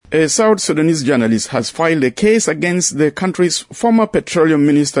A South Sudanese journalist has filed a case against the country's former petroleum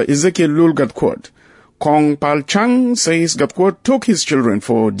minister Ezekiel Lul Gatkuoth. Kong Pal Chang says Gatkuoth took his children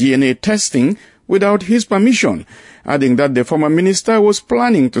for DNA testing without his permission, adding that the former minister was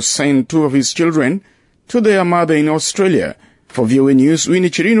planning to send two of his children to their mother in Australia. For VOA News, Winnie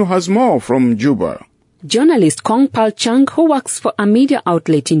Chirino has more from Juba. Journalist Kong Pal Chang, who works for a media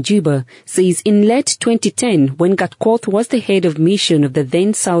outlet in Juba, says in late 2010, when Gatkuoth was the head of mission of the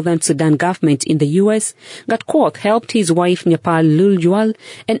then Southern Sudan government in the U.S., Gatkuoth helped his wife Nyapal Lul Yual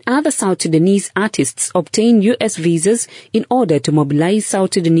and other South Sudanese artists obtain U.S. visas in order to mobilize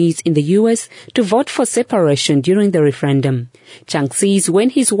South Sudanese in the U.S. to vote for separation during the referendum. Chang says when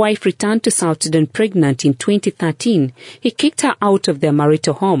his wife returned to South Sudan pregnant in 2013, he kicked her out of their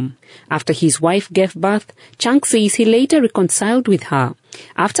marital home. After his wife gave birth, Chang says he later reconciled with her.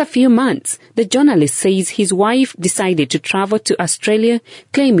 After a few months, the journalist says his wife decided to travel to Australia,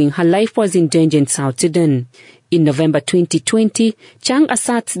 claiming her life was in danger in South Sudan. In November 2020, Chang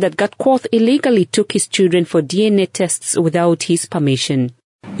asserts that Gatkuoth illegally took his children for DNA tests without his permission.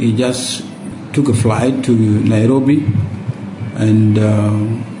 He just took a flight to Nairobi and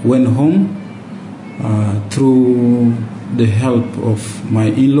went home through the help of my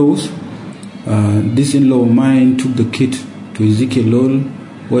in-laws. This in-law of mine took the kid to Ezekiel Lul,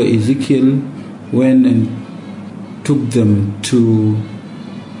 where Ezekiel went and took them to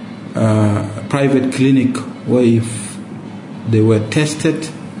a private clinic where if they were tested,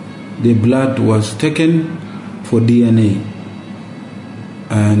 their blood was taken for DNA.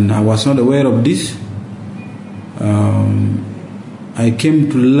 And I was not aware of this. I came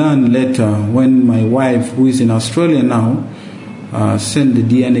to learn later when my wife, who is in Australia now, sent the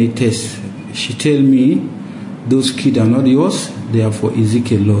DNA test. She told me, those kids are not yours, they are for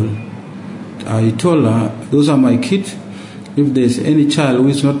Ezekiel Lul. I told her, those are my kids. If there's any child who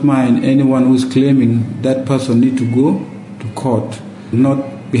is not mine, anyone who is claiming, that person need to go to court,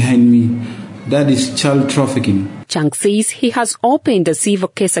 not behind me. That is child trafficking. Chang says he has opened a civil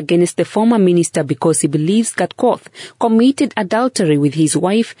case against the former minister because he believes Gatkuoth committed adultery with his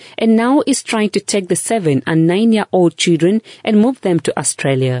wife and now is trying to take the 7- and 9-year-old children and move them to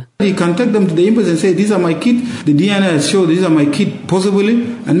Australia. He can take them to the embassy and say, these are my kids. The DNA has shown these are my kids, possibly.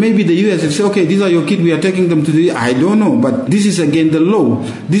 And maybe the US will say, okay, these are your kids. We are taking them to the... I don't know. But this is against the law.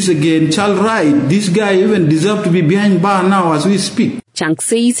 This is against child right. This guy even deserves to be behind bar now as we speak. Chang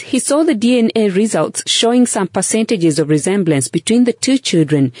says he saw the DNA results showing some percentages of resemblance between the two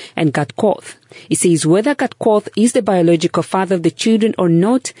children and Gatkuoth. He says whether Gatkuoth is the biological father of the children or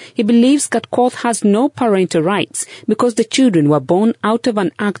not, he believes Gatkuoth has no parental rights because the children were born out of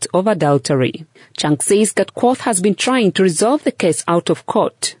an act of adultery. Chang says Gatkuoth has been trying to resolve the case out of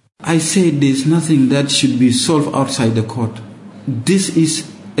court. I say there's nothing that should be solved outside the court. This is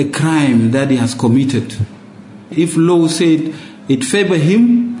a crime that he has committed. If law said it favor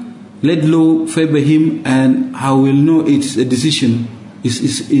him, let law favor him, and I will know it's a decision.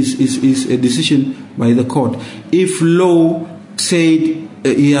 Is a decision by the court. If law said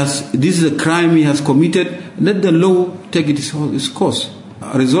this is a crime he has committed, let the law take its course.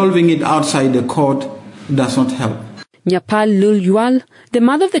 Resolving it outside the court does not help. Nyapal Lul Yual, the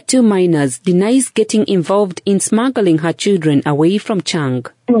mother of the two minors, denies getting involved in smuggling her children away from Chang.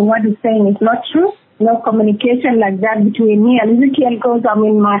 What he's saying is not true. No communication like that between me and Ezekiel because I'm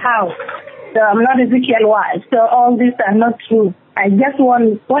in my house. So I'm not Ezekiel's wife. So all these are not true. I just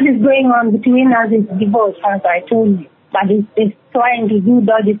want what is going on between us is divorce, as I told you. But it's trying to do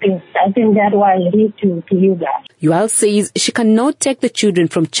dodgy things. I think that's why I read to you guys. Yual says she cannot take the children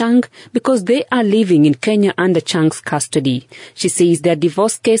from Chang because they are living in Kenya under Chang's custody. She says their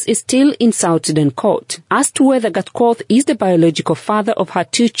divorce case is still in South Sudan court. Asked whether Gatkuoth is the biological father of her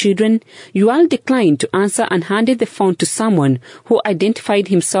two children, Yual declined to answer and handed the phone to someone who identified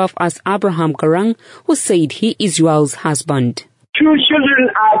himself as Abraham Garang, who said he is Yual's husband. Two children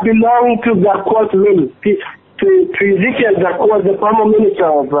belong to Gatkuoth Lul. To Ezekiel Gatkuoth, the former minister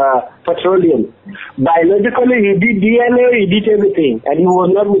of petroleum. Biologically, he did DNA, he did everything, and he was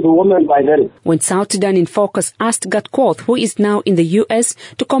not with a woman by then. When South Sudan in Focus asked Gatkuoth, who is now in the U.S.,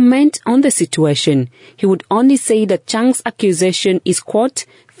 to comment on the situation, he would only say that Chang's accusation is, quote,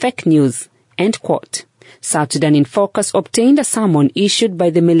 fake news, end quote. South Sudan in Focus obtained a summon issued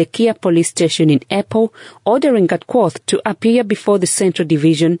by the Melekia police station in April, ordering Gatkuoth to appear before the Central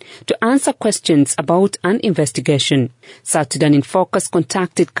Division to answer questions about an investigation. South Sudan in Focus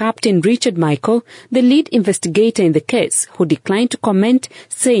contacted Captain Richard Michael, the lead investigator in the case, who declined to comment,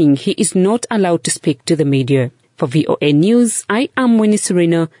 saying he is not allowed to speak to the media. For VOA News, I am Winnie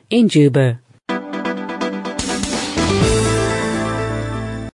Serena in Juba.